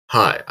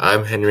Hi,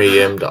 I'm Henry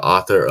Yim, the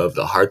author of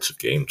The Hearts of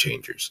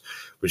Gamechangers,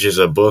 which is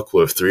a book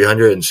with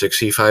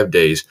 365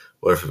 days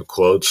worth of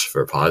quotes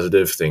for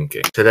positive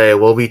thinking. Today,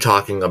 we'll be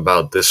talking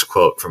about this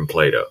quote from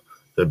Plato.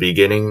 The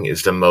beginning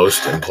is the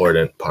most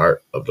important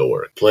part of the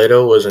work.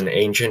 Plato was an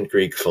ancient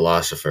Greek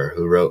philosopher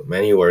who wrote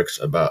many works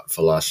about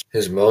philosophy.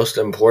 His most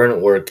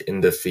important work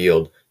in the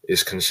field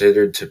is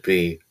considered to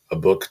be a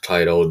book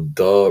titled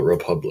The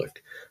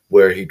Republic,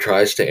 where he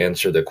tries to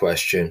answer the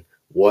question,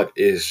 what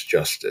is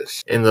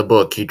justice? In the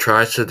book, he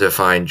tries to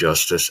define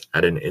justice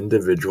at an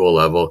individual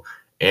level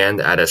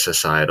and at a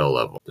societal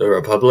level. The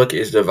Republic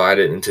is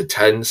divided into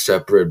 10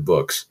 separate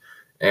books,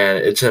 and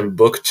it's in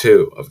Book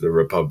 2 of the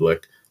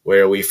Republic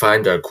where we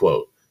find our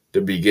quote, "The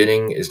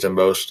beginning is the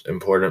most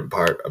important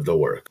part of the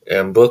work."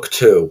 In Book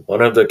 2,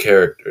 one of the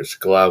characters,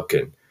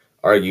 Glaucon,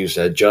 argues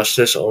that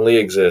justice only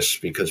exists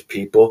because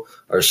people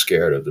are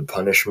scared of the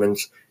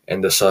punishments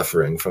and the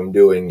suffering from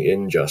doing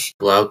injustice.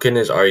 Glaucon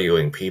is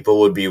arguing people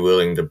would be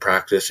willing to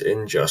practice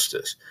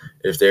injustice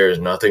if there is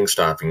nothing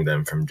stopping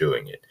them from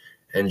doing it,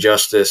 and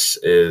justice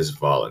is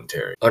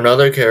voluntary.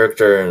 Another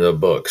character in the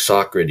book,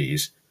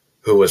 Socrates,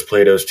 who was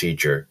Plato's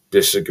teacher,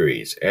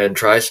 disagrees and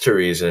tries to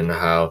reason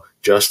how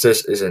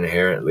justice is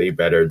inherently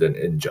better than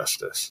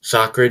injustice.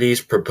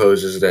 Socrates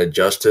proposes that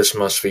justice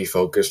must be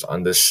focused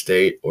on the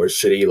state or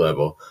city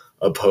level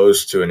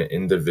opposed to an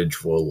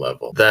individual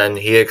level. Then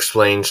he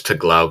explains to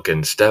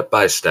Glaucon step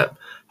by step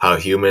how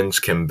humans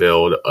can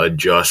build a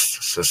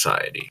just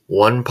society.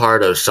 One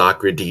part of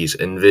Socrates'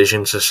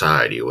 envisioned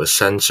society was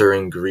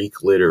censoring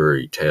Greek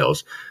literary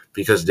tales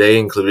because they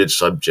included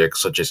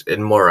subjects such as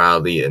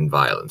immorality and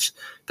violence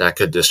that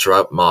could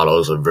disrupt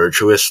models of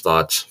virtuous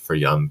thoughts for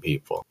young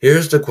people.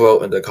 Here's the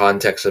quote in the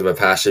context of a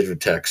passage of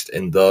text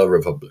in The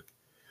Republic.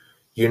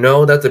 "You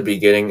know that the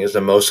beginning is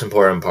the most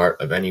important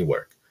part of any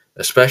work,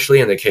 especially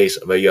in the case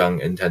of a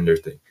young and tender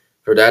thing,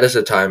 for that is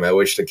the time at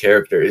which the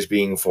character is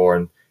being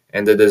formed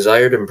and the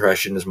desired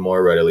impression is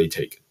more readily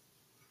taken.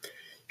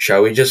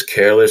 Shall we just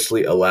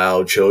carelessly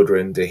allow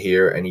children to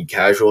hear any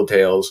casual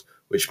tales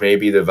which may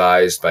be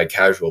devised by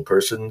casual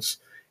persons,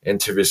 and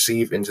to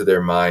receive into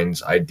their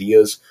minds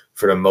ideas,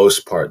 for the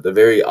most part, the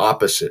very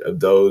opposite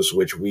of those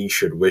which we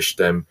should wish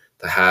them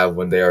to have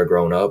when they are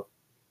grown up?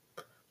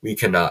 We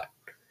cannot.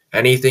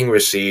 Anything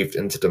received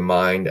into the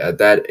mind at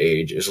that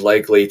age is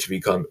likely to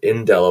become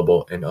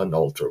indelible and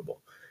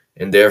unalterable,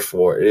 and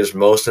therefore it is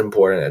most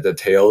important that the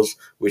tales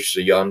which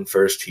the young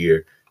first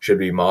hear should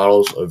be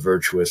models of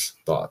virtuous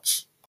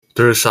thoughts."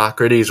 Through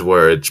Socrates'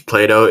 words,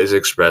 Plato is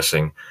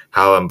expressing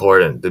how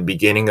important the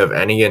beginning of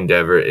any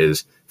endeavor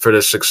is for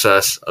the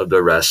success of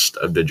the rest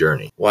of the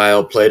journey.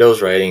 While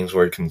Plato's writings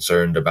were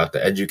concerned about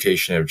the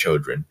education of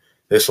children,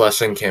 this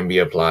lesson can be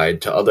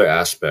applied to other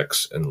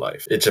aspects in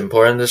life. It's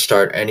important to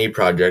start any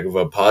project with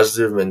a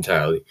positive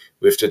mentality,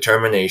 with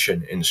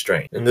determination and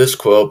strength. In this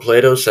quote,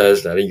 Plato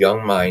says that a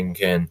young mind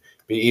can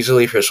be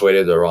easily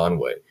persuaded the wrong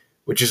way,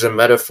 which is a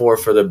metaphor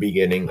for the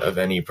beginning of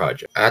any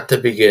project. At the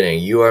beginning,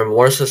 you are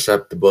more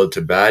susceptible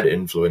to bad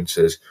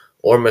influences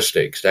or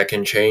mistakes that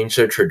can change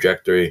the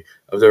trajectory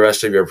of the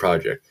rest of your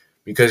project,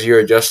 because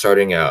you're just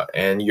starting out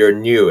and you're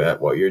new at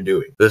what you're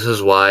doing. This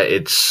is why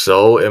it's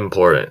so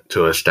important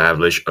to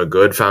establish a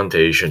good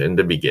foundation in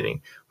the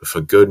beginning with a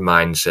good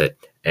mindset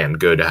and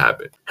good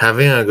habit.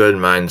 Having a good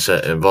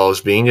mindset involves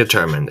being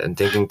determined and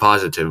thinking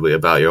positively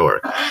about your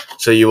work,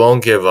 so you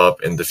won't give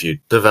up in the future.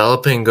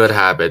 Developing good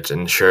habits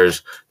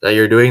ensures that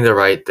you're doing the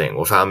right thing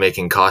without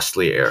making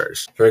costly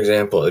errors. For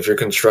example, if you're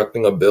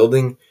constructing a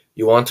building,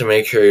 you want to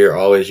make sure you're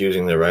always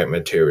using the right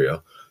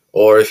material.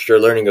 Or if you're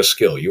learning a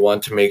skill, you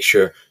want to make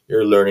sure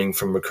you're learning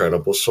from a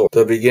credible source.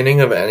 The beginning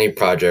of any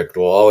project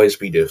will always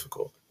be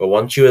difficult, but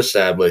once you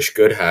establish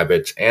good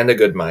habits and a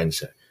good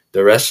mindset,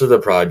 the rest of the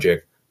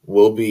project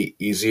will be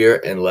easier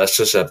and less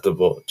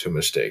susceptible to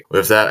mistakes.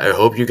 With that, I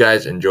hope you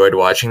guys enjoyed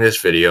watching this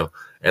video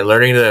and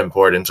learning the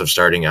importance of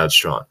starting out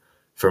strong.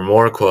 For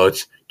more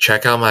quotes,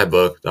 check out my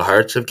book, The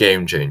Hearts of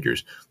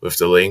Gamechangers, with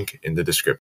the link in the description.